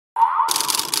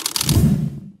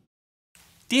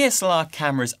DSLR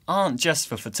cameras aren't just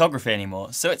for photography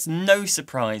anymore, so it's no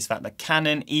surprise that the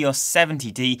Canon EOS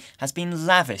 70D has been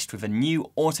lavished with a new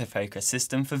autofocus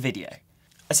system for video.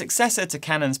 A successor to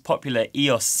Canon's popular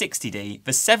EOS 60D,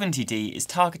 the 70D is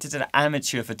targeted at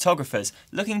amateur photographers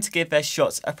looking to give their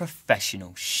shots a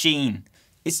professional sheen.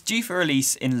 It's due for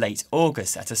release in late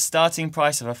August at a starting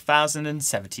price of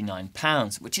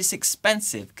 £1,079, which is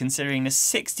expensive considering the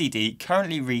 60D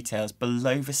currently retails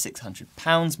below the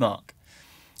 £600 mark.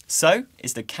 So,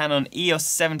 is the Canon EOS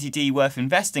 70D worth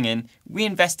investing in? We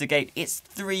investigate its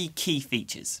 3 key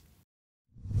features.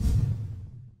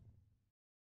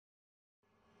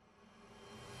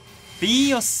 The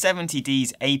EOS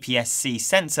 70D's APS-C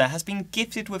sensor has been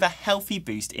gifted with a healthy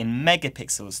boost in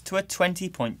megapixels to a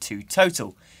 20.2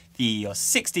 total. The EOS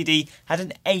 60D had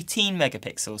an 18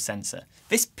 megapixel sensor.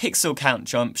 This pixel count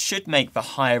jump should make for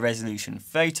higher resolution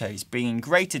photos, bringing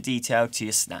greater detail to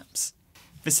your snaps.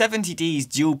 The 70D's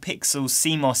dual pixel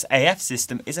CMOS AF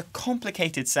system is a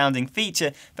complicated sounding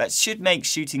feature that should make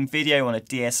shooting video on a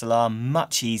DSLR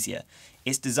much easier.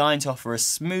 It's designed to offer a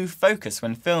smooth focus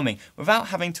when filming without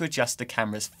having to adjust the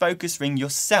camera's focus ring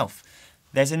yourself.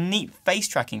 There's a neat face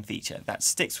tracking feature that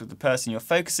sticks with the person you're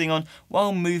focusing on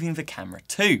while moving the camera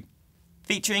too.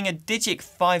 Featuring a Digic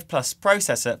 5 Plus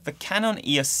processor, the Canon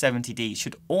EOS 70D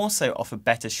should also offer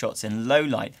better shots in low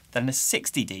light than the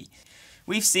 60D.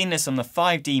 We've seen this on the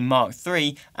 5D Mark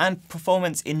III, and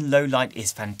performance in low light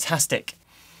is fantastic.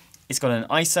 It's got an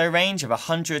ISO range of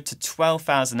 100 to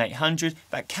 12,800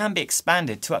 that can be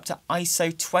expanded to up to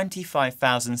ISO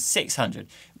 25,600,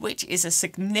 which is a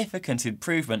significant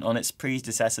improvement on its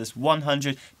predecessor's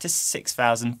 100 to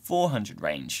 6,400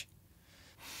 range.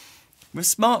 With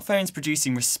smartphones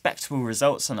producing respectable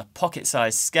results on a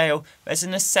pocket-sized scale, there's a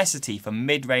necessity for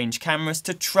mid-range cameras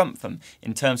to trump them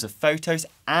in terms of photos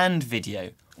and video.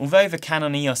 Although the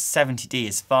Canon EOS 70D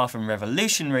is far from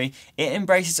revolutionary, it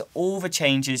embraces all the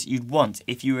changes you'd want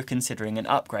if you were considering an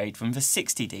upgrade from the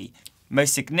 60D.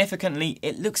 Most significantly,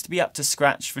 it looks to be up to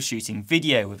scratch for shooting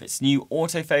video with its new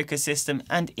autofocus system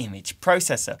and image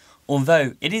processor,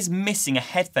 although it is missing a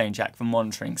headphone jack for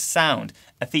monitoring sound,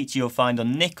 a feature you'll find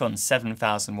on Nikon's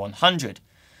 7100.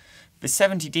 The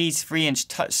 70D's 3-inch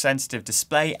touch-sensitive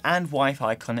display and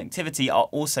Wi-Fi connectivity are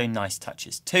also nice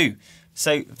touches too.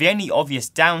 So the only obvious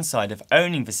downside of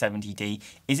owning the 70D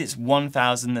is its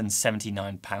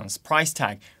 £1,079 price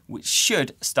tag, which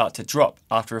should start to drop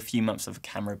after a few months of the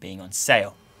camera being on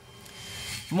sale.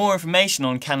 For more information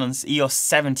on Canon's EOS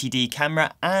 70D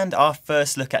camera and our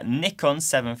first look at Nikon's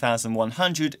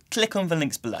 7100, click on the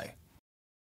links below.